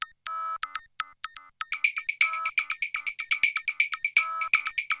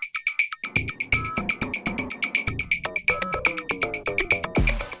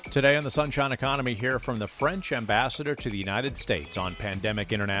Today on the Sunshine Economy, hear from the French ambassador to the United States on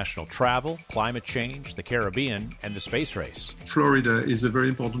pandemic international travel, climate change, the Caribbean, and the space race. Florida is a very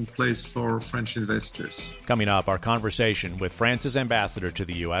important place for French investors. Coming up, our conversation with France's ambassador to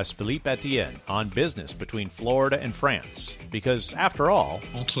the U.S., Philippe Étienne, on business between Florida and France. Because, after all...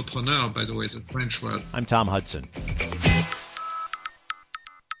 Entrepreneur, by the way, is a French word. I'm Tom Hudson.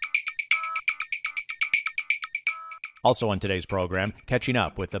 Also on today's program, catching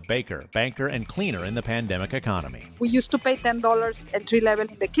up with the baker, banker, and cleaner in the pandemic economy. We used to pay $10 entry level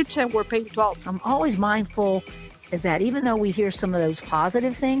in the kitchen. We're paying $12. I'm always mindful that even though we hear some of those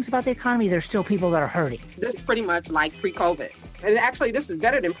positive things about the economy, there's still people that are hurting. This is pretty much like pre-COVID. And actually, this is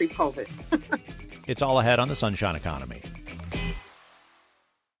better than pre-COVID. It's all ahead on the Sunshine Economy.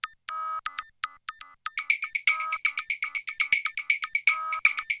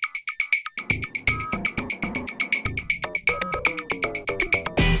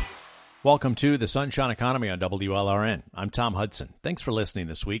 Welcome to the Sunshine Economy on WLRN. I'm Tom Hudson. Thanks for listening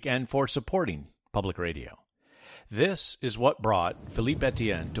this week and for supporting public radio. This is what brought Philippe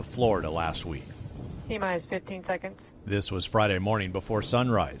Étienne to Florida last week. T-minus 15 seconds. This was Friday morning before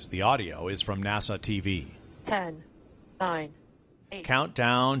sunrise. The audio is from NASA TV. 10, 9, 8,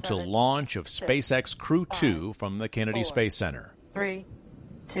 Countdown 7, to launch of 6, SpaceX Crew 5, 2 from the Kennedy 4, Space Center. 3,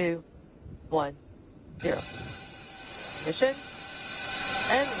 2, 1, 0. Mission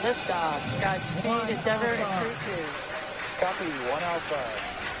and liftoff. Godspeed, Endeavour and Crew 2. Copy, 1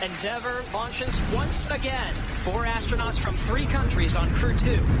 Alpha. Endeavour launches once again. 4 astronauts from 3 countries on Crew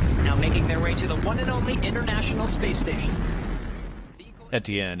 2, now making their way to the one and only International Space Station.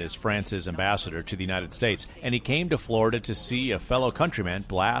 Étienne is France's ambassador to the United States, and he came to Florida to see a fellow countryman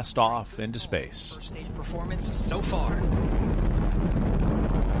blast off into space. First stage performance so far.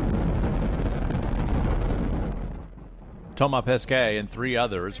 Thomas Pesquet and 3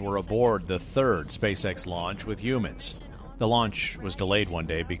 others were aboard the third SpaceX launch with humans. The launch was delayed one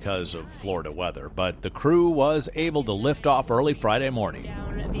day because of Florida weather, but the crew was able to lift off early Friday morning.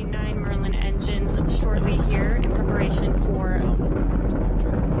 Down the 9 Merlin engines shortly here in preparation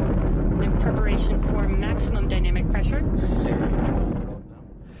for maximum dynamic pressure.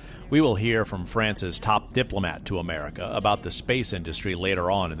 We will hear from France's top diplomat to America about the space industry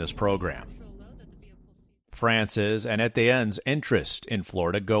later on in this program. France's and Étienne's interest in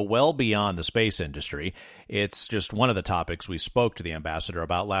Florida go well beyond the space industry. It's just one of the topics we spoke to the ambassador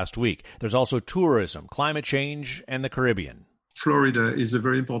about last week. There's also tourism, climate change, and the Caribbean. Florida is a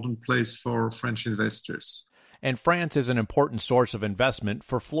very important place for French investors. And France is an important source of investment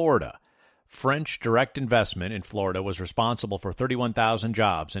for Florida. French direct investment in Florida was responsible for 31,000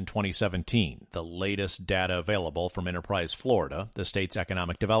 jobs in 2017, the latest data available from Enterprise Florida, the state's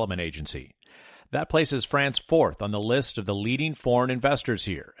economic development agency. That places France 4th on the list of the leading foreign investors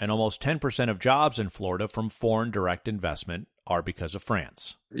here, and almost 10% of jobs in Florida from foreign direct investment are because of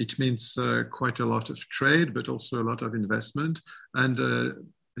France. It means quite a lot of trade, but also a lot of investment, and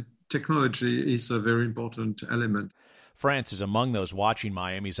technology is a very important element. France is among those watching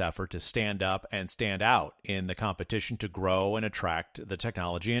Miami's effort to stand up and stand out in the competition to grow and attract the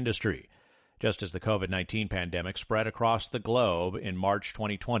technology industry. Just as the COVID-19 pandemic spread across the globe in March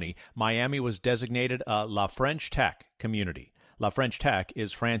 2020, Miami was designated a La French Tech community. La French Tech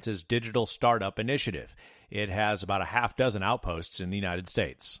is France's digital startup initiative. It has about a half dozen outposts in the United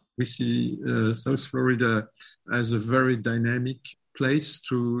States. We see South Florida as a very dynamic place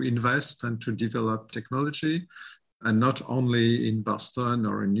to invest and to develop technology, and not only in Boston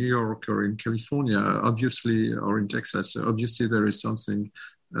or in New York or in California, obviously, or in Texas. Obviously, there is something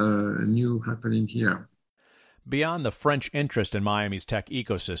new happening here. Beyond the French interest in Miami's tech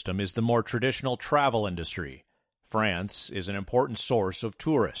ecosystem is the more traditional travel industry. France is an important source of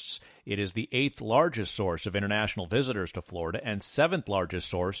tourists. It is the 8th largest source of international visitors to Florida and 7th largest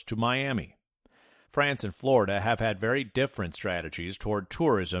source to Miami. France and Florida have had very different strategies toward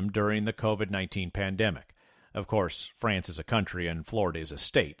tourism during the COVID-19 pandemic. Of course, France is a country and Florida is a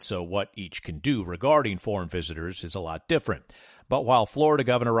state, so what each can do regarding foreign visitors is a lot different. But while Florida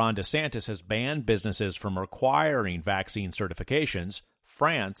Governor Ron DeSantis has banned businesses from requiring vaccine certifications,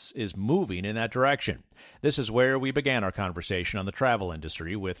 France is moving in that direction. This is where we began our conversation on the travel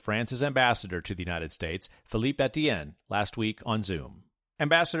industry with France's ambassador to the United States, Philippe Étienne, last week on Zoom.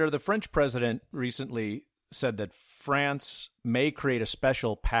 Ambassador, the French president recently said that France may create a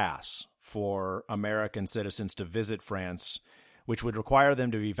special pass for American citizens to visit France, which would require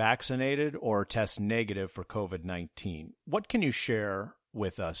them to be vaccinated or test negative for COVID-19. What can you share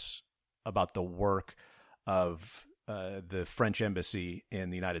with us about the work of the French embassy in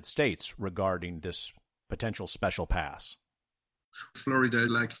the United States regarding this potential special pass? Florida,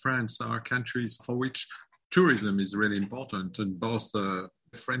 like France, are countries for which tourism is really important, and both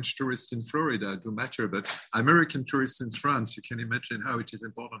French tourists in Florida do matter, but American tourists in France, you can imagine how it is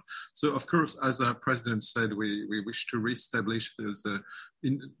important. So, of course, as our president said, we wish to reestablish to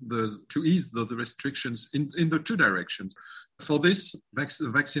ease the restrictions in the two directions. For this,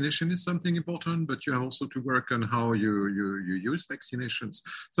 vaccination is something important, but you have also to work on how you use vaccinations.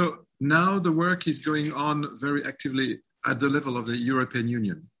 So now the work is going on very actively at the level of the European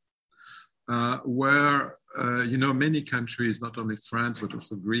Union. Where, many countries, not only France, but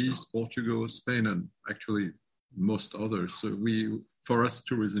also Greece, Portugal, Spain, and actually most others. So for us,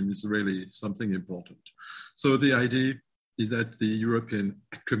 tourism is really something important. So the idea is that the European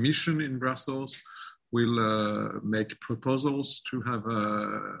Commission in Brussels will make proposals to have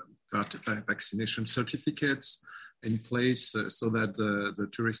vaccination certificates in place so that the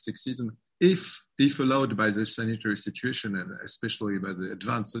touristic season, if allowed by the sanitary situation and especially by the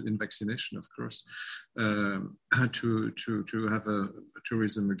advance in vaccination, of course, to have a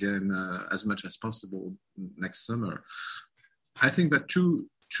tourism again as much as possible next summer. I think that two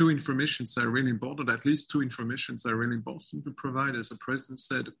informations are really important. At least two informations are really important to provide, as the president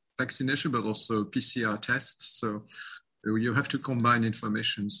said, vaccination, but also PCR tests. So you have to combine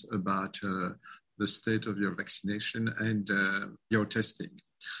informations about the state of your vaccination and your testing.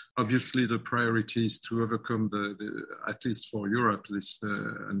 Obviously, the priority is to overcome at least for Europe,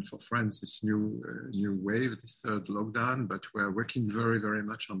 and for France, this new wave, this third lockdown. But we are working very, very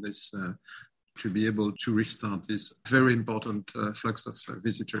much on this to be able to restart this very important flux of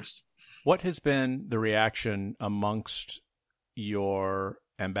visitors. What has been the reaction amongst your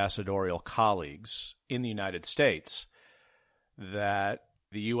ambassadorial colleagues in the United States that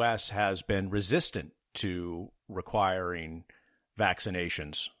the U.S. has been resistant to requiring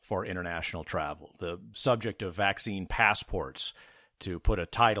vaccinations for international travel? The subject of vaccine passports, to put a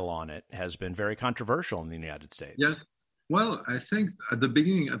title on it, has been very controversial in the United States. Yeah. Well, I think at the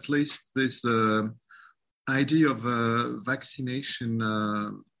beginning, at least, this idea of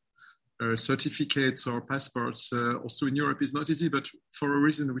vaccination certificates or passports also in Europe is not easy, but for a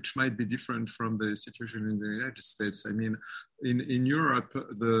reason which might be different from the situation in the United States. I mean, in Europe,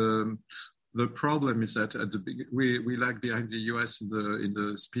 the problem is that at the we lag behind the US in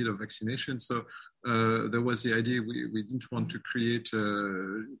the speed of vaccination. So there was the idea we didn't want to create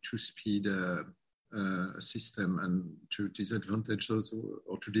a two-speed system and to disadvantage those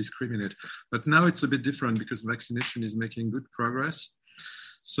or to discriminate. But now it's a bit different because vaccination is making good progress.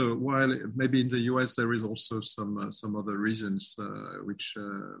 So while maybe in the US there is also some other reasons which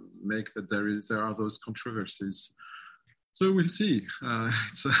make that there are those controversies. So we'll see.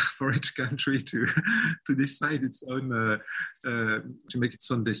 It's for each country to decide its own, to make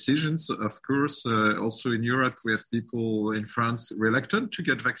its own decisions. Of course, also in Europe, we have people in France reluctant to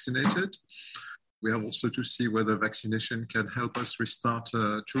get vaccinated. We have also to see whether vaccination can help us restart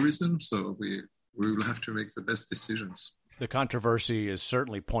tourism. So we will have to make the best decisions. The controversy is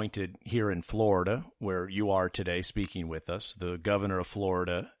certainly pointed here in Florida, where you are today speaking with us. The governor of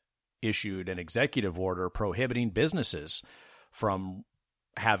Florida issued an executive order prohibiting businesses from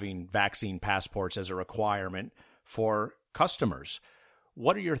having vaccine passports as a requirement for customers.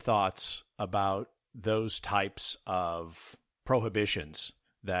 What are your thoughts about those types of prohibitions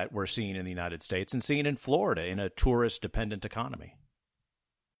that we're seeing in the United States and seeing in Florida in a tourist-dependent economy?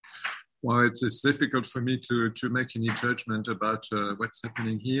 Well, it's difficult for me to make any judgment about what's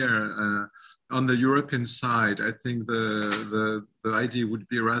happening here. On the European side, I think the idea would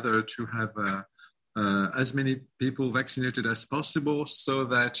be rather to have as many people vaccinated as possible so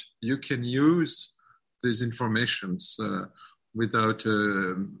that you can use these informations without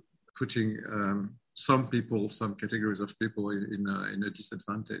putting some categories of people in a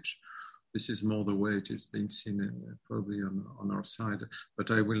disadvantage. This is more the way it is being seen probably on our side,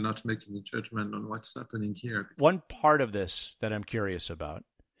 but I will not make any judgment on what's happening here. One part of this that I'm curious about,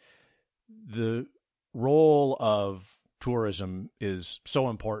 the role of tourism is so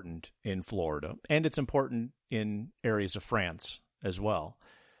important in Florida, and it's important in areas of France as well.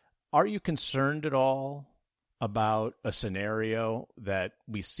 Are you concerned at all about a scenario that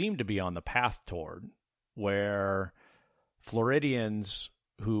we seem to be on the path toward, where Floridians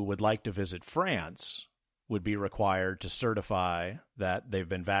who would like to visit France would be required to certify that they've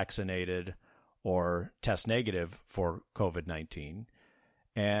been vaccinated or test negative for COVID-19,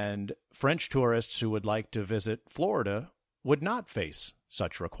 and French tourists who would like to visit Florida would not face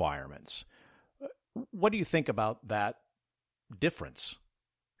such requirements? What do you think about that difference?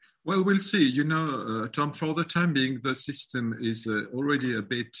 Well, we'll see. Tom, for the time being, the system is already a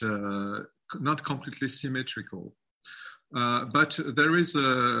bit not completely symmetrical. But there is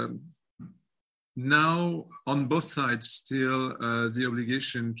now on both sides still the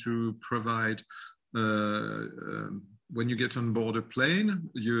obligation to provide, when you get on board a plane,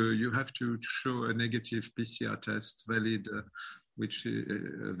 you have to show a negative PCR test valid,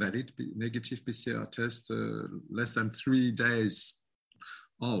 negative PCR test less than 3 days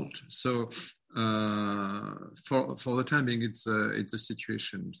old. So for the time being, it's a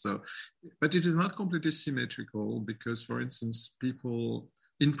situation. So, but it is not completely symmetrical because, for instance, people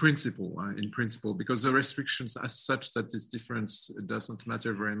in principle, because the restrictions as such that this difference doesn't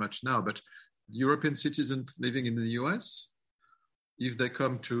matter very much now. But European citizens living in the US, if they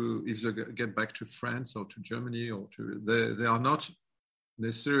get back to France or to Germany or they are not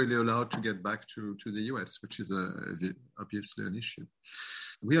necessarily allowed to get back to the US, which is obviously an issue.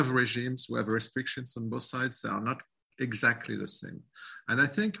 We have regimes, we have restrictions on both sides. They are not exactly the same. And I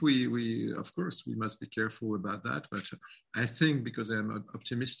think we of course, we must be careful about that. But I think, because I'm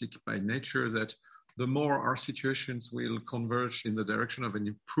optimistic by nature, that the more our situations will converge in the direction of an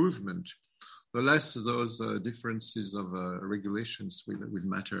improvement, the less those differences of regulations will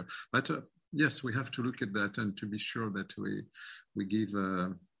matter. But yes, we have to look at that and to be sure that we give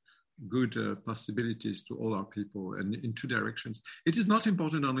good possibilities to all our people, and in two directions. It is not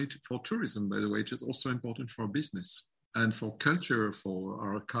important only for tourism, by the way. It is also important for business and for culture, for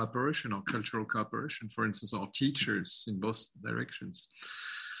our cooperation, our cultural cooperation, for instance, our teachers in both directions.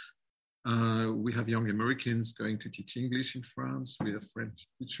 We have young Americans going to teach English in France. We have French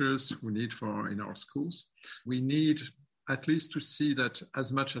teachers who need in our schools. We need at least to see that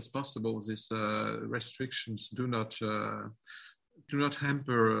as much as possible, these restrictions do not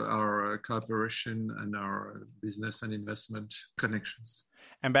hamper our cooperation and our business and investment connections.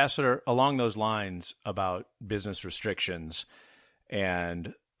 Ambassador, along those lines about business restrictions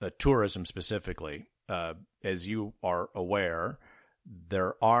and tourism specifically, as you are aware,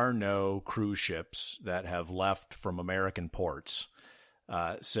 there are no cruise ships that have left from American ports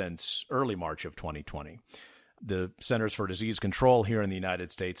since early March of 2020. The Centers for Disease Control here in the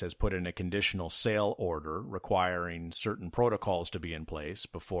United States has put in a conditional sail order requiring certain protocols to be in place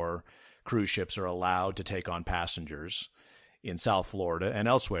before cruise ships are allowed to take on passengers in South Florida and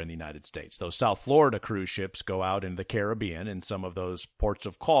elsewhere in the United States. Those South Florida cruise ships go out in the Caribbean, and some of those ports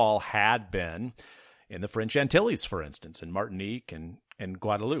of call had been in the French Antilles, for instance, in Martinique and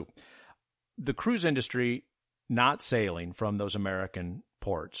Guadeloupe. The cruise industry not sailing from those American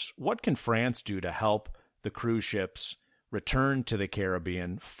ports, what can France do to help the cruise ships return to the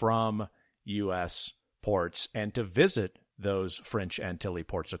Caribbean from U.S. ports and to visit those French Antilles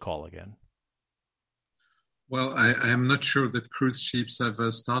ports of call again? Well, I am not sure that cruise ships have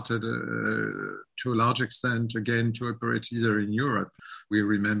started to a large extent again to operate either in Europe. We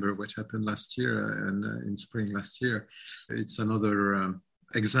remember what happened last year and in spring last year. It's another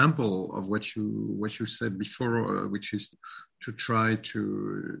example of what you said before, which is to try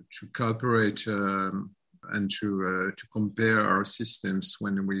to cooperate and to compare our systems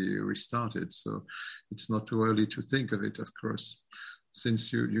when we restarted. So it's not too early to think of it, of course.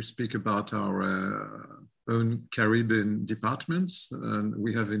 Since you speak about our own Caribbean departments,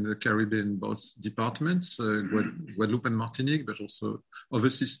 we have in the Caribbean both departments, Guadeloupe and Martinique, but also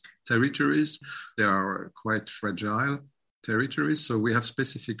overseas territories. They are quite fragile territories, so we have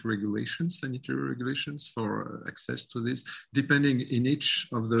specific regulations, sanitary regulations for access to this, depending in each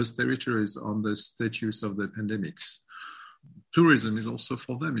of those territories on the status of the pandemics. Tourism is also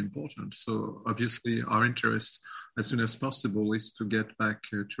for them important. So obviously our interest as soon as possible is to get back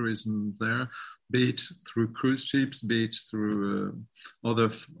tourism there, be it through cruise ships, be it through other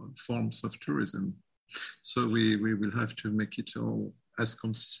forms of tourism. So we will have to make it all as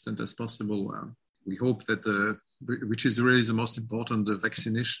consistent as possible. We hope that which is really the most important, the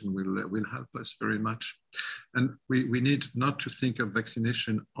vaccination will help us very much. And we need not to think of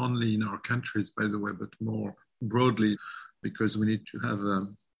vaccination only in our countries, by the way, but more broadly, because we need to have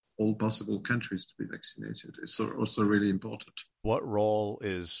all possible countries to be vaccinated. It's also really important. What role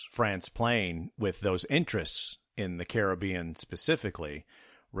is France playing with those interests in the Caribbean specifically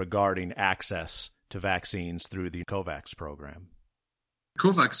regarding access to vaccines through the COVAX program?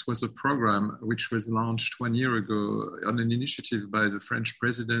 COVAX was a program which was launched 1 year ago on an initiative by the French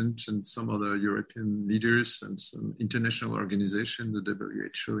president and some other European leaders and some international organizations,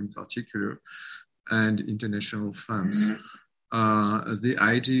 the WHO in particular, and international funds. The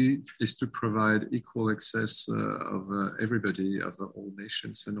idea is to provide equal access of everybody, of all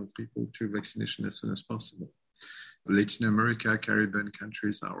nations and all people, to vaccination as soon as possible. Latin America, Caribbean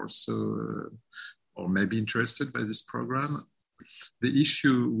countries are also or may be interested by this program. the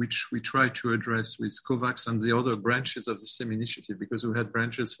issue which we try to address with COVAX and the other branches of the same initiative, because we had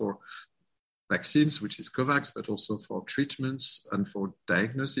branches for vaccines, which is COVAX, but also for treatments and for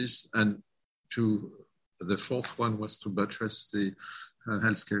diagnosis. And the fourth one was to buttress the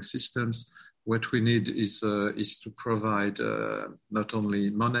healthcare systems. What we need is to provide not only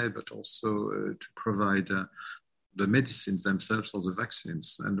money, but also to provide the medicines themselves or the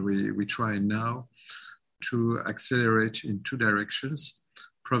vaccines. And we try now to accelerate in two directions,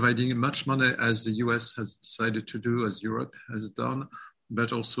 providing much money as the US has decided to do, as Europe has done,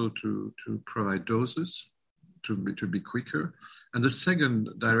 but also to provide doses to be quicker. And the second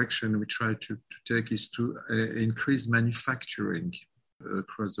direction we try to take is to increase manufacturing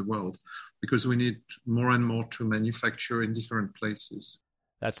across the world, because we need more and more to manufacture in different places.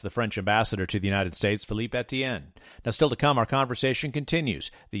 That's the French ambassador to the United States, Philippe Étienne. Now, still to come, our conversation continues.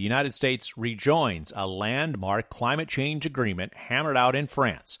 The United States rejoins a landmark climate change agreement hammered out in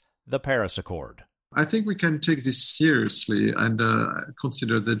France, the Paris Accord. I think we can take this seriously and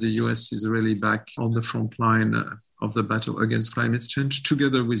consider that the US is really back on the front line of the battle against climate change,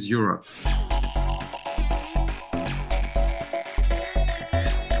 together with Europe.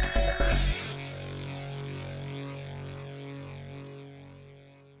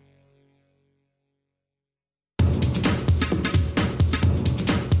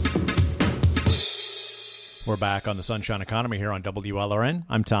 We're back on the Sunshine Economy here on WLRN.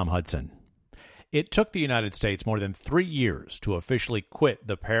 I'm Tom Hudson. It took the United States more than 3 years to officially quit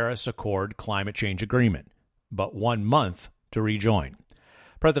the Paris Accord climate change agreement, but 1 month to rejoin.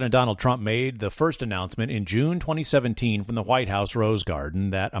 President Donald Trump made the first announcement in June 2017 from the White House Rose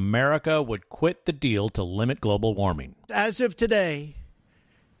Garden that America would quit the deal to limit global warming. As of today,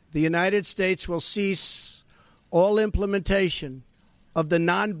 the United States will cease all implementation of the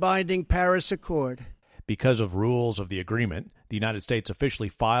non-binding Paris Accord. Because of rules of the agreement, the United States officially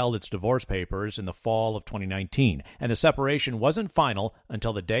filed its divorce papers in the fall of 2019, and the separation wasn't final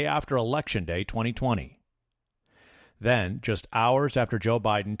until the day after Election Day 2020. Then, just hours after Joe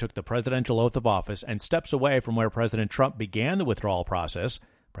Biden took the presidential oath of office and steps away from where President Trump began the withdrawal process,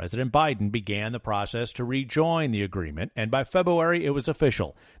 President Biden began the process to rejoin the agreement, and by February it was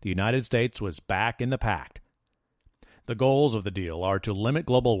official. The United States was back in the pact. The goals of the deal are to limit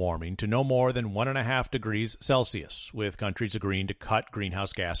global warming to no more than 1.5 degrees Celsius, with countries agreeing to cut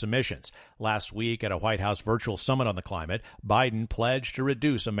greenhouse gas emissions. Last week, at a White House virtual summit on the climate, Biden pledged to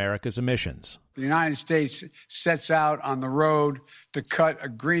reduce America's emissions. The United States sets out on the road to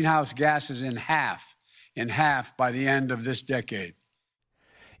cut greenhouse gases in half by the end of this decade.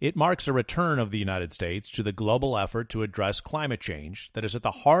 It marks a return of the United States to the global effort to address climate change that is at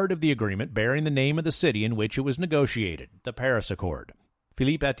the heart of the agreement bearing the name of the city in which it was negotiated, the Paris Accord.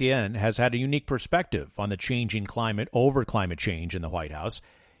 Philippe Étienne has had a unique perspective on the changing climate over climate change in the White House.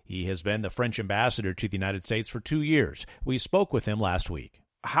 He has been the French ambassador to the United States for 2 years. We spoke with him last week.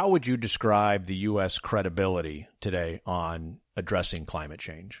 How would you describe the U.S. credibility today on addressing climate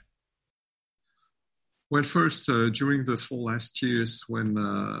change? Well, first, during the 4 last years, when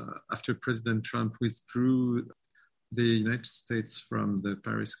after President Trump withdrew the United States from the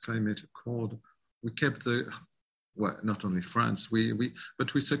Paris Climate Accord, we kept not only France,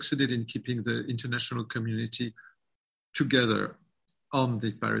 but we succeeded in keeping the international community together on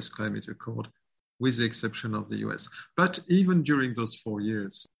the Paris Climate Accord, with the exception of the US. But even during those 4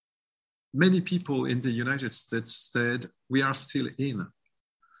 years, many people in the United States said, we are still in.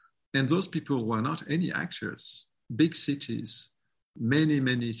 And those people were not any actors, big cities,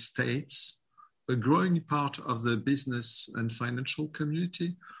 many states, a growing part of the business and financial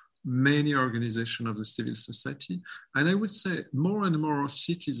community, many organizations of the civil society. And I would say more and more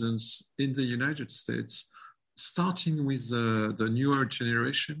citizens in the United States, starting with the newer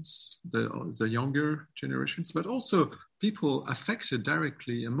generations, the younger generations, but also people affected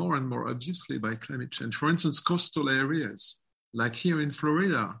directly and more obviously by climate change. For instance, coastal areas, like here in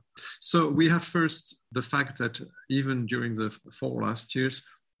Florida. So we have first the fact that even during the 4 last years,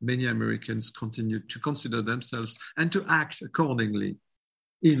 many Americans continued to consider themselves and to act accordingly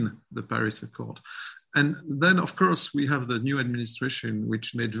in the Paris Accord. And then, of course, we have the new administration,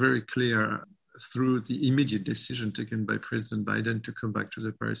 which made very clear through the immediate decision taken by President Biden to come back to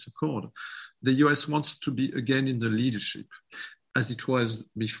the Paris Accord. The US wants to be again in the leadership, as it was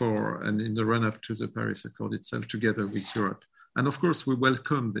before and in the run-up to the Paris Accord itself, together with Europe. And of course, we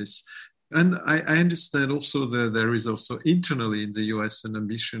welcome this. And I understand also that there is also internally in the US an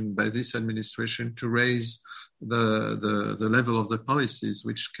ambition by this administration to raise the level of the policies,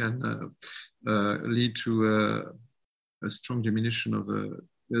 which can lead to a strong diminution of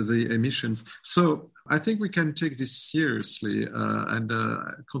the emissions. So I think we can take this seriously and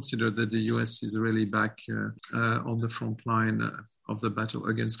consider that the US is really back on the front line of the battle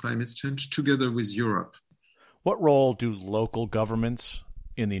against climate change together with Europe. What role do local governments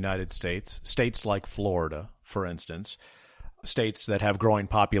in the United States, states like Florida, for instance, states that have growing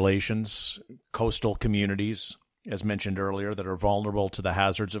populations, coastal communities, as mentioned earlier, that are vulnerable to the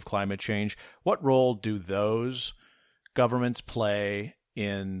hazards of climate change, what role do those governments play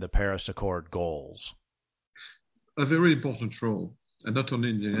in the Paris Accord goals? A very important role, and not only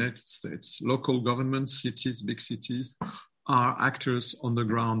in the United States. Local governments, cities, big cities, are actors on the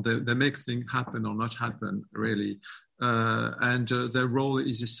ground. They make things happen or not happen, really. And their role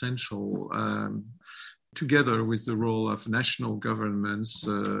is essential, together with the role of national governments.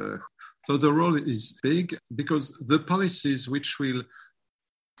 So the role is big because the policies which will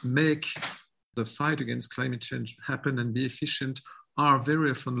make the fight against climate change happen and be efficient are very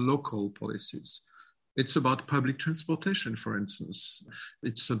often local policies. It's about public transportation, for instance.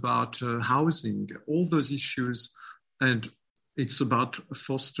 It's about housing, all those issues. And it's about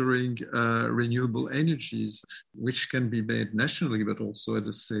fostering renewable energies, which can be made nationally, but also at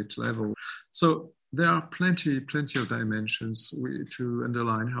the state level. So there are plenty of dimensions to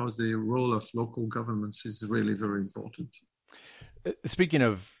underline how the role of local governments is really very important. Speaking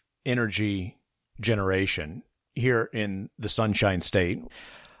of energy generation, here in the Sunshine State,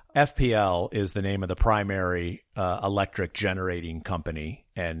 FPL is the name of the primary electric generating company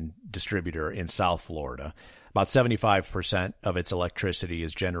and distributor in South Florida. About 75% of its electricity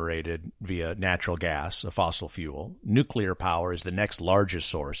is generated via natural gas, a fossil fuel. Nuclear power is the next largest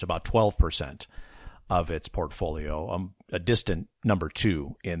source, about 12% of its portfolio, a distant number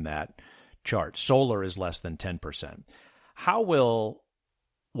 2 in that chart. Solar is less than 10%. How will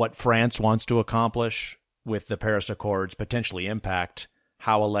what France wants to accomplish with the Paris Accords potentially impact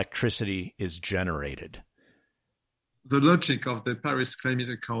how electricity is generated? The logic of the Paris Climate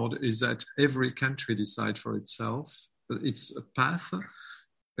Accord is that every country decides for itself. It's a path.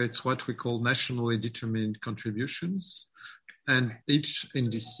 It's what we call nationally determined contributions. And each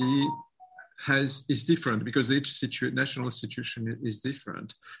NDC is different because each national situation is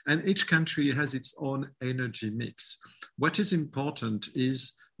different. And each country has its own energy mix. What is important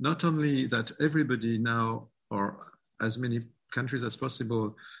is not only that everybody now, or as many countries as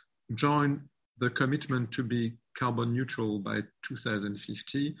possible, join the commitment to be carbon neutral by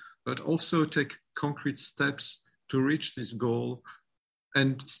 2050, but also take concrete steps to reach this goal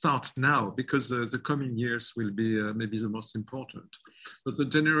and start now, because the coming years will be maybe the most important. But the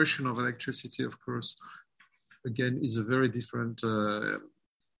generation of electricity, of course, again, is a very different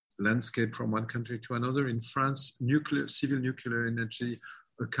landscape from one country to another. In France, civil nuclear energy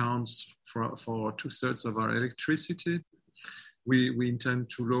accounts for 2/3 of our electricity. We intend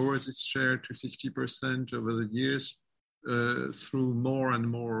to lower this share to 50% over the years through more and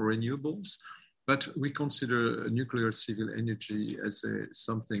more renewables. But we consider nuclear civil energy as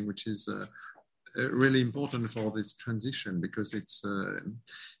something which is really important for this transition because it's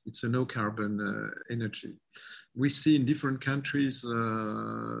a no carbon energy. We see in different countries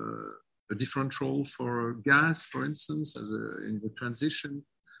a different role for gas, for instance, in the transition.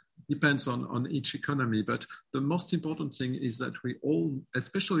 Depends on each economy, but the most important thing is that we all,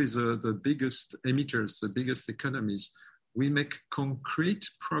 especially the biggest emitters, the biggest economies, we make concrete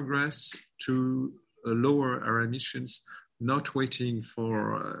progress to lower our emissions, not waiting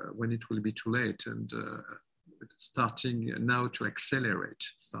for when it will be too late, and starting now to accelerate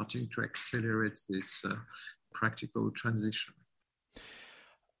this practical transition.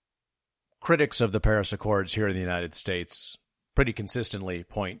 Critics of the Paris Accords here in the United States pretty consistently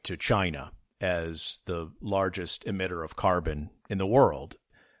point to China as the largest emitter of carbon in the world.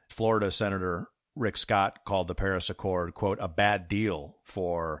 Florida Senator Rick Scott called the Paris Accord, quote, a bad deal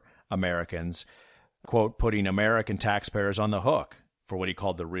for Americans, quote, putting American taxpayers on the hook for what he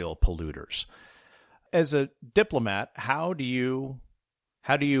called the real polluters. As a diplomat, how do you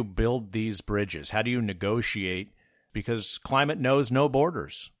build these bridges? How do you negotiate? Because climate knows no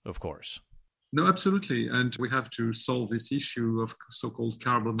borders, of course. No, absolutely. And we have to solve this issue of so-called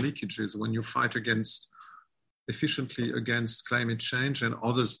carbon leakages. When you fight efficiently against climate change and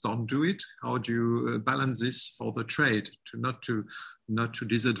others don't do it, how do you balance this for the trade not to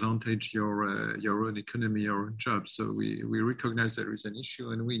disadvantage your own economy or own jobs? So we recognize there is an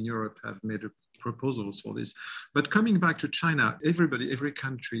issue, and we in Europe have made proposals for this. But coming back to China, every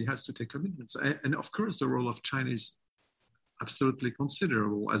country has to take commitments. And of course, the role of China is absolutely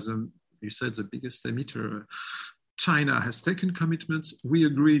considerable. As you said, the biggest emitter. China has taken commitments. We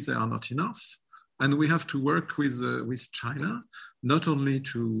agree they are not enough. And we have to work with China, not only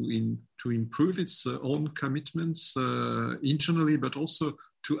to improve its own commitments internally, but also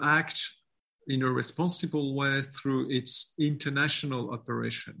to act in a responsible way through its international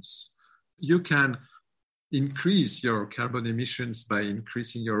operations. You can increase your carbon emissions by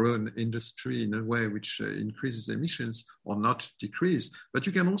increasing your own industry in a way which increases emissions or not decrease, but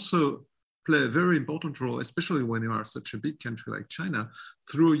you can also play a very important role, especially when you are such a big country like China,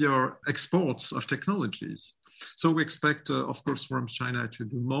 through your exports of technologies. So we expect, of course, from China to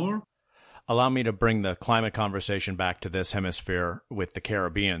do more. Allow me to bring the climate conversation back to this hemisphere with the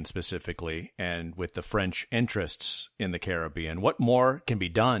Caribbean specifically and with the French interests in the Caribbean. What more can be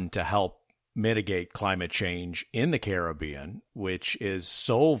done to help mitigate climate change in the Caribbean, which is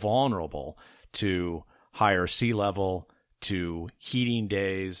so vulnerable to higher sea level, to heating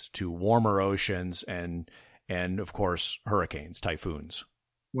days, to warmer oceans, and of course, hurricanes, typhoons?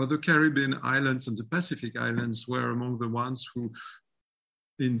 Well, the Caribbean islands and the Pacific islands were among the ones who,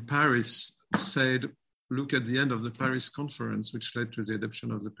 in Paris, said, look at the end of the Paris conference, which led to the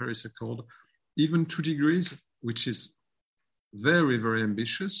adoption of the Paris Accord, even 2 degrees, which is very, very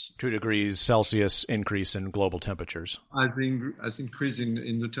ambitious. 2 degrees Celsius increase in global temperatures. I think as increase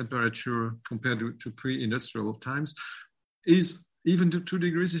in the temperature compared to pre-industrial times is even 2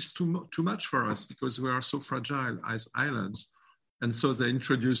 degrees is too much for us because we are so fragile as islands. And so they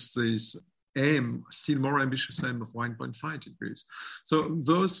introduced this aim, still more ambitious aim of 1.5 degrees. So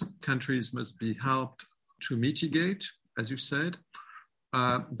those countries must be helped to mitigate, as you said,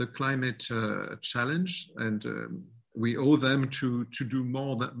 the climate challenge. And we owe them to do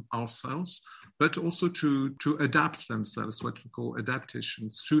more than ourselves, but also to adapt themselves, what we call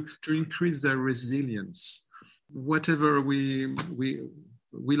adaptations, to increase their resilience. Whatever we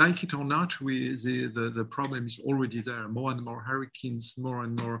like it or not, the problem is already there. More and more hurricanes, more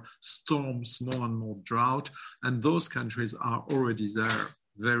and more storms, more and more drought, and those countries are already there,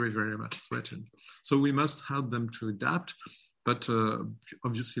 very, very much threatened. So we must help them to adapt, but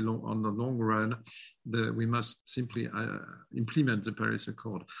obviously on the long run, we must simply implement the Paris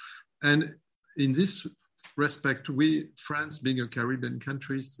Accord. And in this respect, France being a Caribbean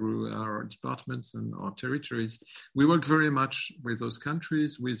country through our departments and our territories, we work very much with those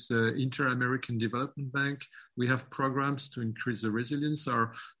countries, with the Inter-American Development Bank. We have programs to increase the resilience.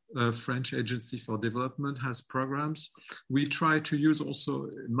 Our French Agency for Development has programs. We try to use also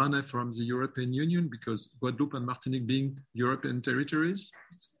money from the European Union because Guadeloupe and Martinique being European territories,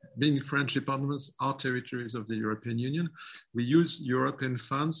 being French departments are territories of the European Union. We use European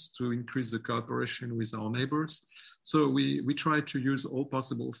funds to increase the cooperation with our neighbors. So we try to use all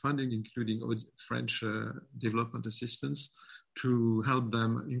possible funding, including French development assistance, to help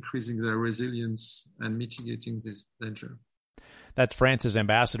them increasing their resilience and mitigating this danger. That's France's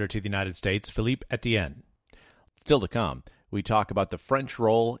ambassador to the United States, Philippe Étienne. Still to come, we talk about the French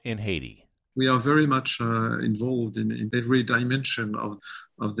role in Haiti. We are very much involved in every dimension of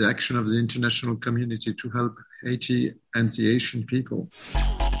the action of the international community to help Haiti and the Haitian people.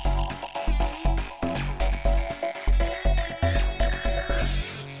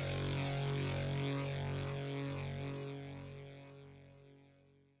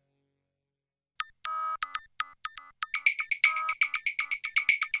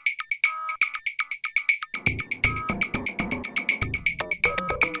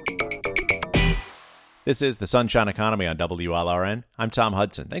 This is the Sunshine Economy on WLRN. I'm Tom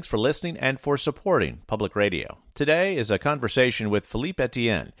Hudson. Thanks for listening and for supporting public radio. Today is a conversation with Philippe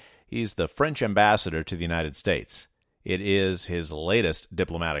Étienne. He's the French ambassador to the United States. It is his latest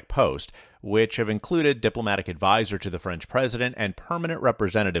diplomatic post, which have included diplomatic advisor to the French president and permanent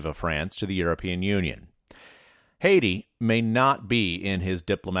representative of France to the European Union. Haiti may not be in his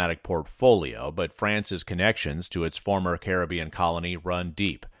diplomatic portfolio, but France's connections to its former Caribbean colony run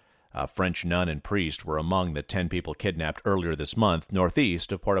deep. A French nun and priest were among the 10 people kidnapped earlier this month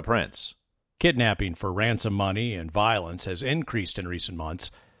northeast of Port-au-Prince. Kidnapping for ransom money and violence has increased in recent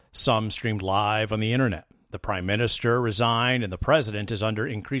months, some streamed live on the internet. The prime minister resigned and the president is under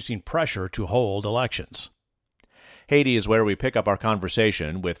increasing pressure to hold elections. Haiti is where we pick up our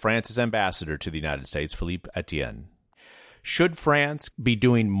conversation with France's ambassador to the United States, Philippe Étienne. Should France be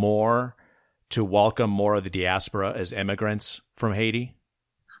doing more to welcome more of the diaspora as immigrants from Haiti?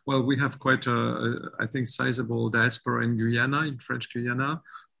 Well, we have quite I think, sizable diaspora in Guyana, in French Guyana.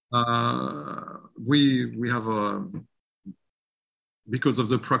 We have, because of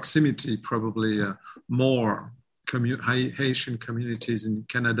the proximity, probably more Haitian communities in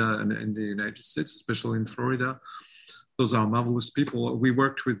Canada and in the United States, especially in Florida. those are marvelous people. We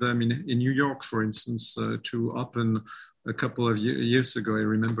worked with them in New York, for instance, to open a couple of years ago. I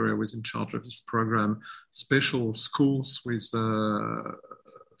remember I was in charge of this program, special schools with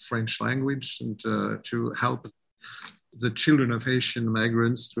French language, and to help the children of Haitian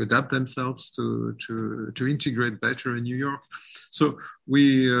migrants to adapt themselves, to integrate better in New York. So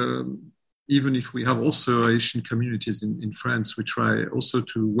we, even if we have also Haitian communities in France, we try also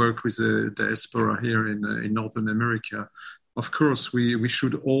to work with the diaspora here in Northern America. Of course, we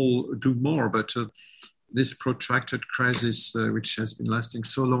should all do more, but this protracted crisis, which has been lasting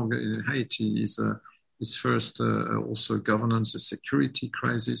so long in Haiti, is first also governance, a security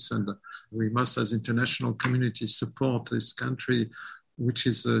crisis, and we must, as international community, support this country, which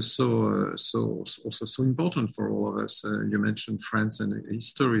is also so important for all of us. You mentioned France and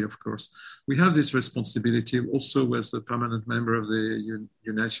history, of course. We have this responsibility also as a permanent member of the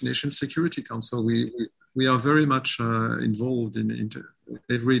United Nations Security Council. We are very much involved in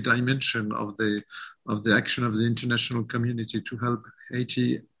every dimension of the action of the international community to help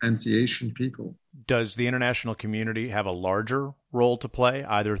Haiti and the Haitian people. Does the international community have a larger role to play,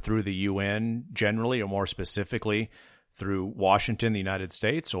 either through the UN generally or more specifically through Washington, the United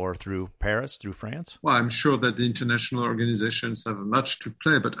States, or through Paris, through France? Well, I'm sure that the international organizations have much to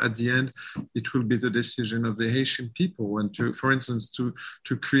play, but at the end, it will be the decision of the Haitian people. And for instance, to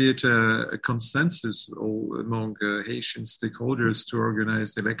create a consensus among Haitian stakeholders to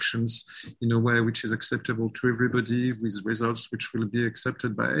organize elections in a way which is acceptable to everybody, with results which will be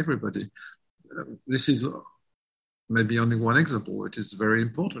accepted by everybody. This is maybe only one example. It is a very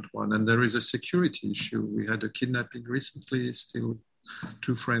important one. And there is a security issue. We had a kidnapping recently, still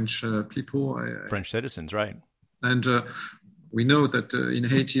 2 French people. French citizens, right. And we know that in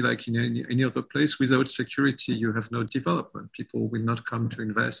Haiti, like in any other place, without security, you have no development. People will not come to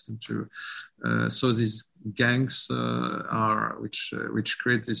invest into. So these gangs which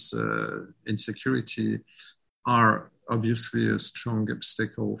create this insecurity are obviously a strong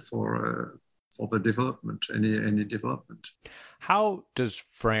obstacle for the development, any development. How does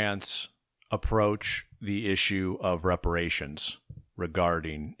France approach the issue of reparations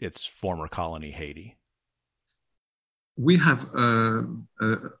regarding its former colony, Haiti? We have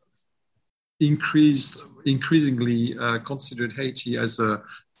increasingly considered Haiti as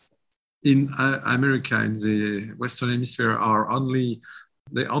in America, in the Western Hemisphere,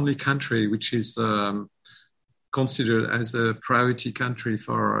 the only country which is considered as a priority country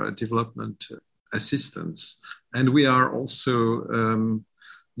for development assistance. And we are also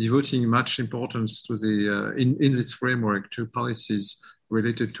devoting much importance to in this framework to policies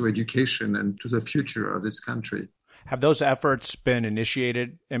related to education and to the future of this country. Have those efforts been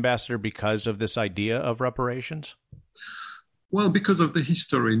initiated, Ambassador, because of this idea of reparations? Well, because of the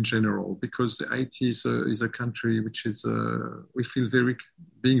history in general, because Haiti is a country which is, we feel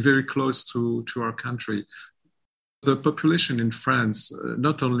being very close to our country. The population in France,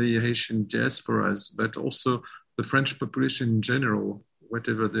 not only Haitian diasporas, but also the French population in general,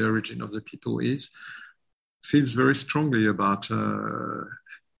 whatever the origin of the people is, feels very strongly about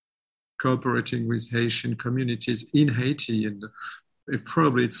cooperating with Haitian communities in Haiti. And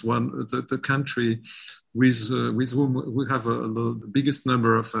probably it's the country with whom we have the biggest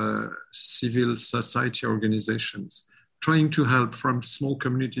number of civil society organizations, trying to help from small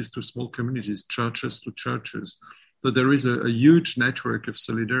communities to small communities, churches to churches. So there is a huge network of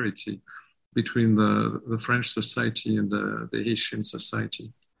solidarity between the French society and the Haitian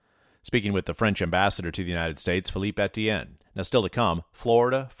society. Speaking with the French ambassador to the United States, Philippe Étienne. Now, still to come,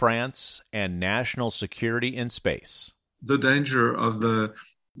 Florida, France, and national security in space. The danger of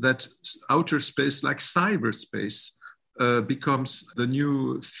that outer space, like cyberspace, becomes the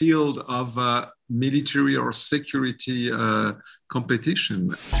new field of military or security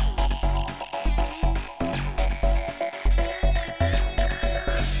competition.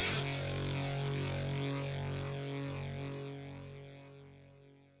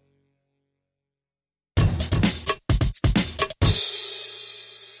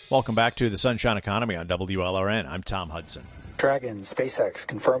 Welcome back to the Sunshine Economy on WLRN. I'm Tom Hudson. Dragon, SpaceX,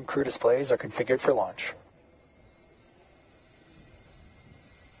 confirmed crew displays are configured for launch.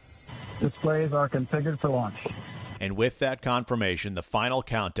 Displays are configured for launch. And with that confirmation, the final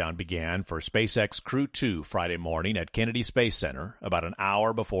countdown began for SpaceX Crew 2 Friday morning at Kennedy Space Center about an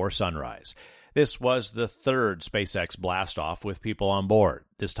hour before sunrise. This was the third SpaceX blastoff with people on board.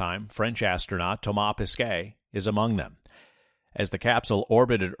 This time, French astronaut Thomas Pesquet is among them. As the capsule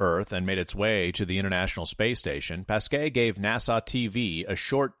orbited Earth and made its way to the International Space Station, Pesquet gave NASA TV a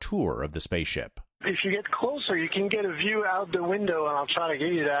short tour of the spaceship. If you get closer, you can get a view out the window, and I'll try to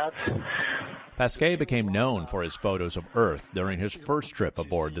give you that. Pasquet became known for his photos of Earth during his first trip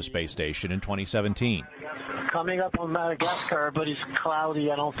aboard the space station in 2017. Coming up on Madagascar, but it's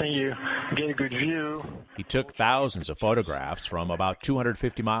cloudy. I don't think you get a good view. He took thousands of photographs from about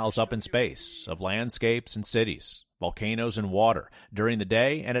 250 miles up in space of landscapes and cities, volcanoes and water, during the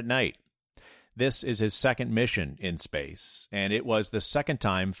day and at night. This is his second mission in space, and it was the second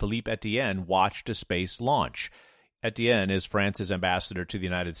time Philippe Étienne watched a space launch. Étienne is France's ambassador to the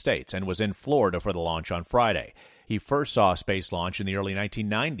United States and was in Florida for the launch on Friday. He first saw a space launch in the early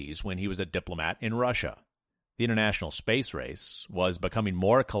 1990s when he was a diplomat in Russia. The international space race was becoming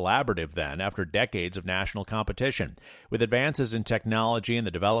more collaborative then after decades of national competition. With advances in technology and the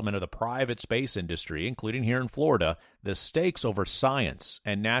development of the private space industry, including here in Florida, the stakes over science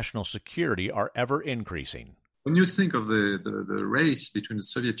and national security are ever increasing. When you think of the race between the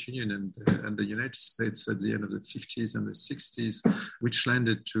Soviet Union and the United States at the end of the 50s and the 60s, which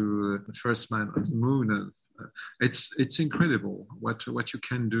landed to the first man on the moon, it's incredible what you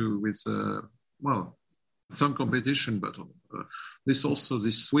can do with, some competition, but this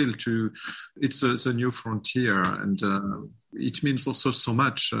will to, it's a new frontier, and it means also so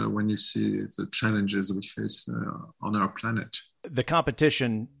much when you see the challenges we face on our planet. The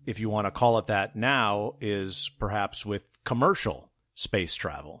competition, if you want to call it that now, is perhaps with commercial space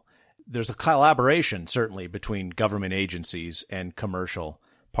travel. There's a collaboration, certainly, between government agencies and commercial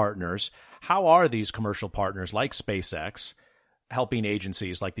partners. How are these commercial partners like SpaceX helping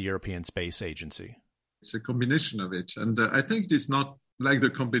agencies like the European Space Agency? It's a combination of it. And I think it's not like the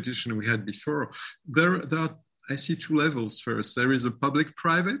competition we had before. There are, I see, two levels first. There is a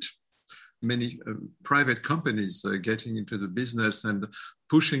public-private, many private companies getting into the business and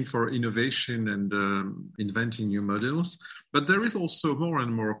pushing for innovation and inventing new models. But there is also more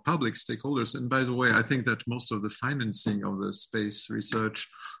and more public stakeholders. And by the way, I think that most of the financing of the space research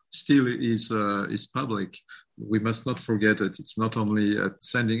still is public. We must not forget that it's not only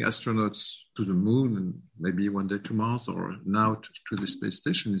sending astronauts to the moon and maybe one day to Mars or now to the space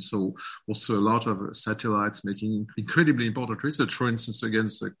station. It's also a lot of satellites making incredibly important research, for instance,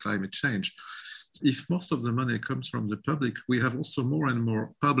 against climate change. If most of the money comes from the public, we have also more and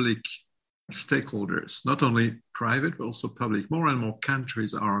more public stakeholders, not only private, but also public. More and more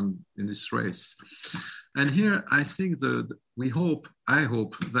countries are in this race. And here, I think I hope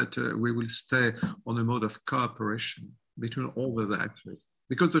that we will stay on a mode of cooperation between all the actors,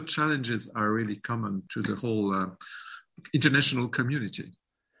 because the challenges are really common to the whole international community.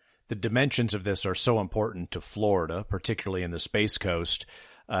 The dimensions of this are so important to Florida, particularly in the Space Coast,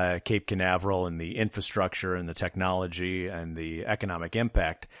 Cape Canaveral, and the infrastructure and the technology and the economic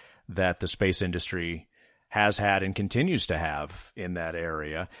impact that the space industry has had and continues to have in that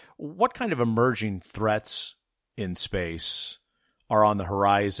area. What kind of emerging threats in space are on the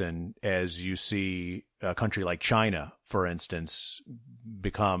horizon as you see a country like China, for instance,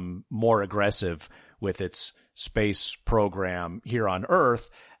 become more aggressive with its space program here on Earth,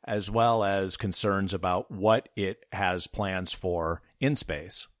 as well as concerns about what it has plans for in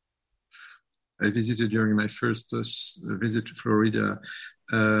space? I visited during my first visit to Florida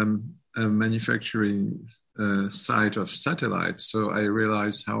a manufacturing site of satellites. So I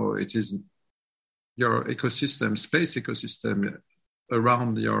realized how it is your ecosystem, space ecosystem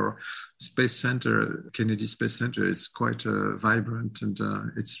around your space center, Kennedy Space Center, is quite vibrant, and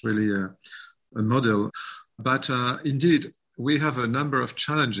it's really a model. But indeed, we have a number of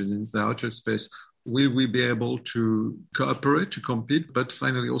challenges in the outer space. Will we be able to cooperate, to compete, but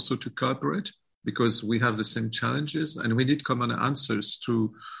finally also to cooperate? Because we have the same challenges and we need common answers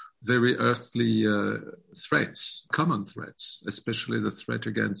to very earthly threats, common threats, especially the threat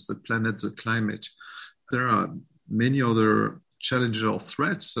against the planet, the climate. There are many other challenges or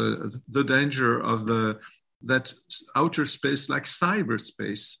threats. The danger of that outer space, like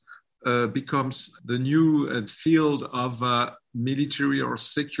cyberspace, becomes the new field of military or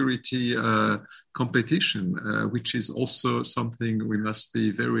security competition, which is also something we must be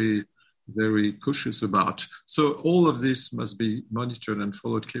very, very cautious about. So all of this must be monitored and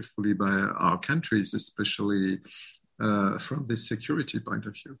followed carefully by our countries, especially from the security point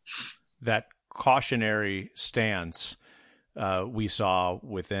of view. That cautionary stance we saw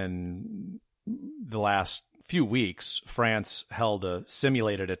within the last few weeks. France held a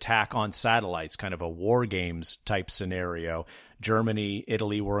simulated attack on satellites, kind of a war games type scenario. Germany,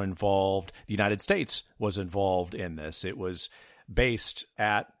 Italy were involved. The United States was involved in this. It was based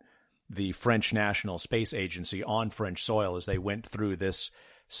at the French National Space Agency on French soil as they went through this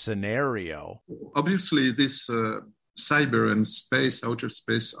scenario. Obviously, this cyber and space, outer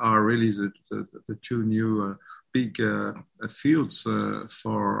space, are really the two new big fields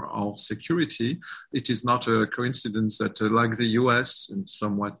for our security. It is not a coincidence that like the US, in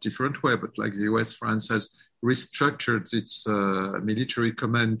somewhat different way, but like the US, France has restructured its military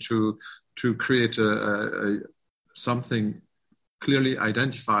command to create something clearly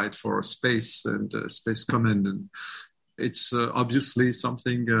identified for space and space command. And it's obviously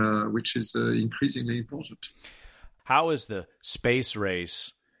something which is increasingly important. How is the space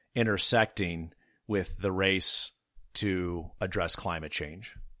race intersecting with the race to address climate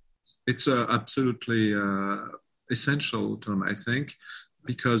change? It's absolutely essential, Tom, I think,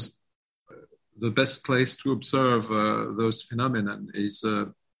 because the best place to observe those phenomena is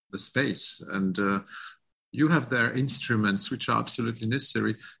the space. And you have there instruments which are absolutely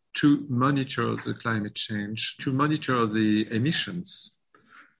necessary to monitor the climate change, to monitor the emissions,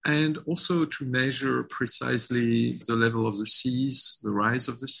 and also to measure precisely the level of the seas, the rise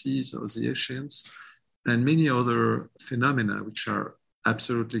of the seas or the oceans, and many other phenomena which are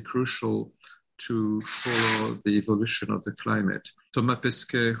absolutely crucial to follow the evolution of the climate. Thomas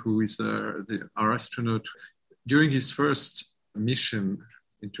Pesquet, who is our astronaut, during his first mission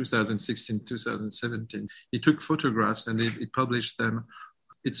in 2016-2017, he took photographs and he published them.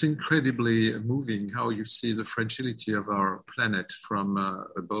 It's incredibly moving how you see the fragility of our planet from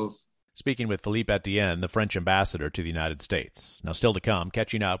above. Speaking with Philippe Étienne, the French ambassador to the United States. Now, still to come,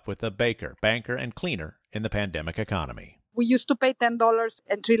 catching up with a baker, banker, and cleaner in the pandemic economy. We used to pay $10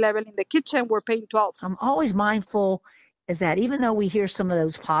 entry level in the kitchen. We're paying $12. I'm always mindful is that even though we hear some of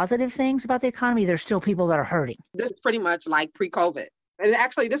those positive things about the economy, there's still people that are hurting. This is pretty much like pre-COVID. And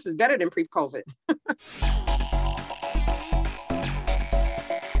actually, this is better than pre-COVID.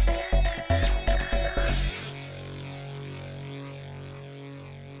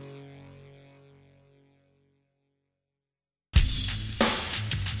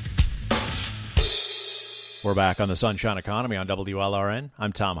 We're back on the Sunshine Economy on WLRN.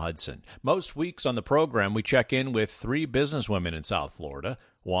 I'm Tom Hudson. Most weeks on the program, we check in with three businesswomen in South Florida.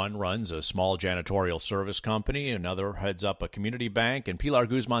 One runs a small janitorial service company, another heads up a community bank, and Pilar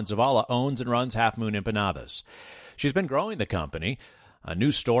Guzman Zavala owns and runs Half Moon Empanadas. She's been growing the company. A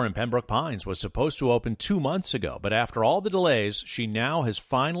new store in Pembroke Pines was supposed to open 2 months ago, but after all the delays, she now has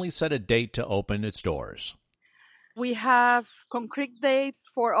finally set a date to open its doors. We have concrete dates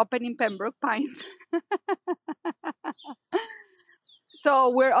for opening Pembroke Pines. So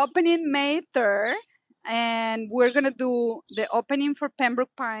we're opening May 3rd, and we're going to do the opening for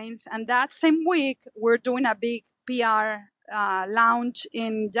Pembroke Pines. And that same week, we're doing a big PR launch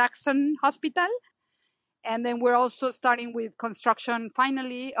in Jackson Hospital. And then we're also starting with construction,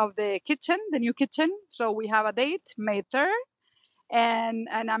 finally, of the kitchen, the new kitchen. So we have a date, May 3rd, and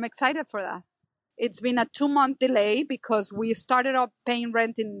I'm excited for that. It's been a 2-month delay because we started up paying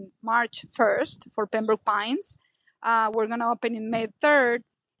rent in March 1st for Pembroke Pines. We're going to open in May 3rd.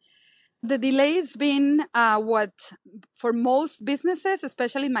 The delay has been what for most businesses,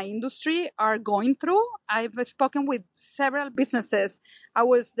 especially in my industry, are going through. I've spoken with several businesses. I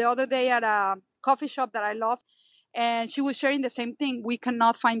was the other day at a coffee shop that I love, and she was sharing the same thing. We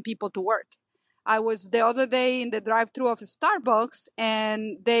cannot find people to work. I was the other day in the drive-thru of Starbucks,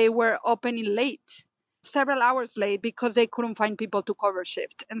 and they were opening late, several hours late, because they couldn't find people to cover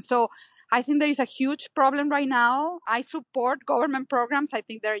shift. And so I think there is a huge problem right now. I support government programs. I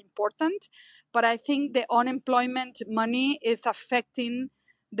think they're important. But I think the unemployment money is affecting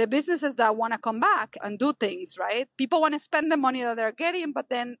the businesses that want to come back and do things, right? People want to spend the money that they're getting, but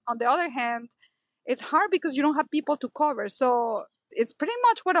then on the other hand, it's hard because you don't have people to cover. So it's pretty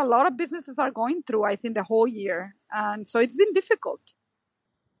much what a lot of businesses are going through, I think, the whole year. And so it's been difficult.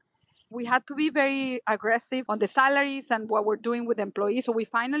 We had to be very aggressive on the salaries and what we're doing with employees. So we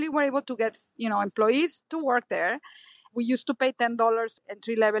finally were able to get, employees to work there. We used to pay $10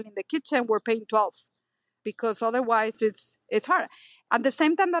 entry level in the kitchen. We're paying $12 because otherwise it's hard. At the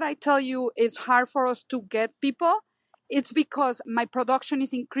same time that I tell you it's hard for us to get people, it's because my production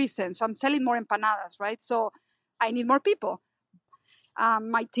is increasing. So I'm selling more empanadas, right? So I need more people.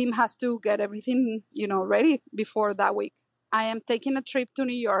 My team has to get everything, ready before that week. I am taking a trip to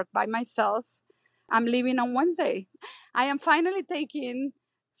New York by myself. I'm leaving on Wednesday. I am finally taking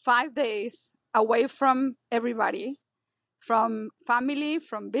 5 days away from everybody, from family,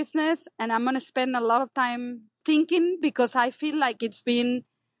 from business. And I'm going to spend a lot of time thinking because I feel like it's been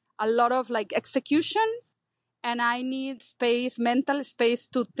a lot of execution. And I need space, mental space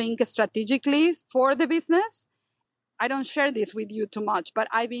to think strategically for the business. I don't share this with you too much, but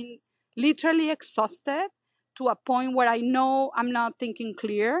I've been literally exhausted to a point where I know I'm not thinking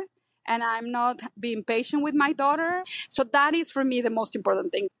clear and I'm not being patient with my daughter. So that is for me the most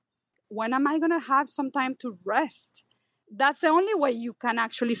important thing. when am I going to have some time to rest? That's the only way you can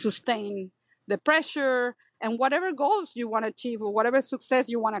actually sustain the pressure and whatever goals you want to achieve or whatever success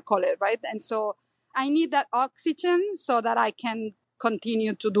you want to call it, right? And so I need that oxygen so that I can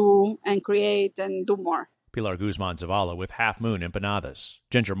continue to do and create and do more. Pilar Guzman Zavala with Half Moon Empanadas.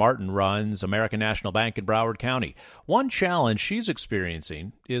 Ginger Martin runs American National Bank in Broward County. One challenge she's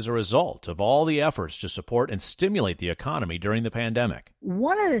experiencing is a result of all the efforts to support and stimulate the economy during the pandemic.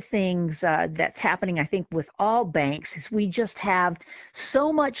 One of the things that's happening, I think, with all banks is we just have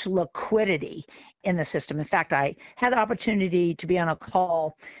so much liquidity in the system. In fact, I had the opportunity to be on a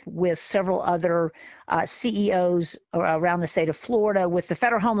call with several other CEOs around the state of Florida with the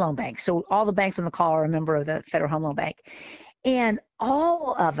Federal Home Loan Bank. So all the banks on the call are a member of the Federal Home Loan Bank. And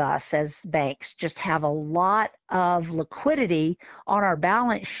all of us as banks just have a lot of liquidity on our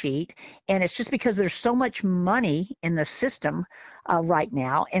balance sheet. And it's just because there's so much money in the system right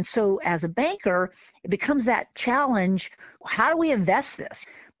now. And so as a banker, it becomes that challenge. How do we invest this?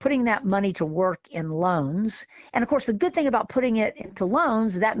 Putting that money to work in loans. And of course, the good thing about putting it into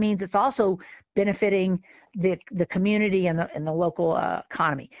loans, that means it's also benefiting the community and the local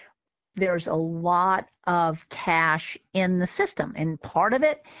economy. There's a lot of cash in the system, and part of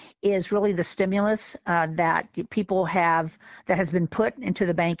it is really the stimulus that people have that has been put into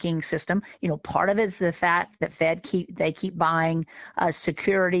the banking system. You know, part of it is the fact that Fed keep buying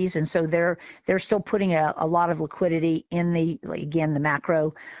securities, and so they're still putting a lot of liquidity in the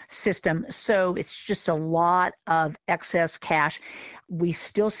macro system. So it's just a lot of excess cash. We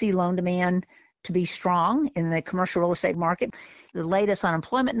still see loan demand to be strong in the commercial real estate market. The latest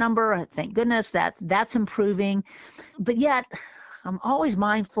unemployment number, thank goodness that's improving. But yet, I'm always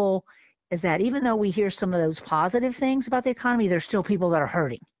mindful is that even though we hear some of those positive things about the economy, there's still people that are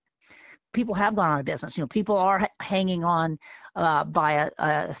hurting. People have gone out of business. You know, people are hanging on by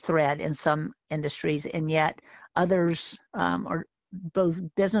a thread in some industries, and yet others are both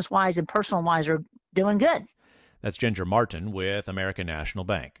business-wise and personal-wise are doing good. That's Ginger Martin with American National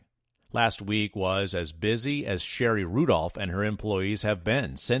Bank. Last week was as busy as Sherry Rudolph and her employees have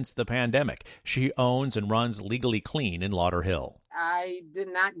been since the pandemic. She owns and runs Legally Clean in Lauderhill. I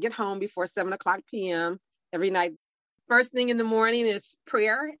did not get home before 7 o'clock p.m. every night. First thing in the morning is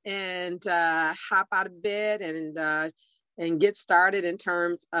prayer and hop out of bed and get started in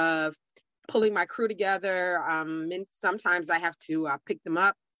terms of pulling my crew together. Sometimes I have to pick them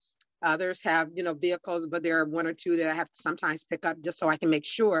up. Others have, vehicles, but there are one or two that I have to sometimes pick up just so I can make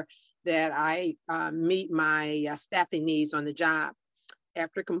sure that I meet my staffing needs on the job.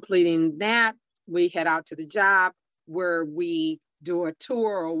 After completing that, we head out to the job where we do a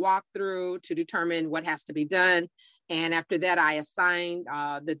tour or walkthrough to determine what has to be done. And after that, I assign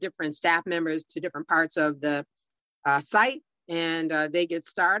the different staff members to different parts of the site, and they get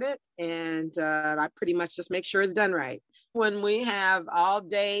started. And I pretty much just make sure it's done right. When we have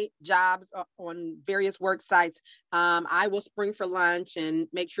all-day jobs on various work sites, I will spring for lunch and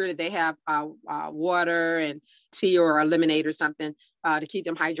make sure that they have water and tea or a lemonade or something to keep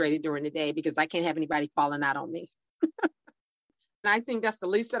them hydrated during the day, because I can't have anybody falling out on me. And I think that's the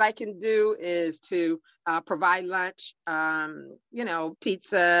least that I can do is to provide lunch,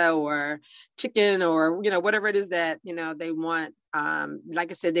 pizza or chicken or, whatever it is that, they want.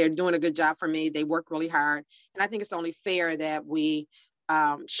 Like I said, they're doing a good job for me. They work really hard. And I think it's only fair that we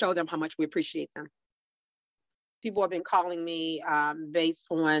show them how much we appreciate them. People have been calling me based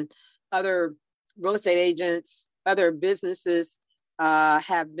on other real estate agents, other businesses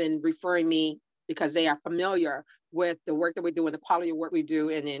have been referring me because they are familiar with the work that we do and the quality of work we do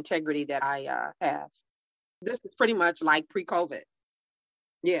and the integrity that I have. This is pretty much like pre-COVID.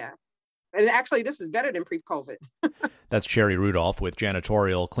 Yeah. And actually, this is better than pre-COVID. That's Sherry Rudolph with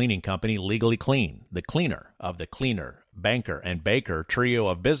janitorial cleaning company Legally Clean, the cleaner of the cleaner, banker, and baker trio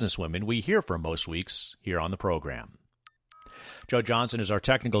of businesswomen we hear from most weeks here on the program. Joe Johnson is our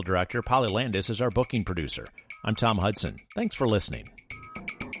technical director. Polly Landis is our booking producer. I'm Tom Hudson. Thanks for listening.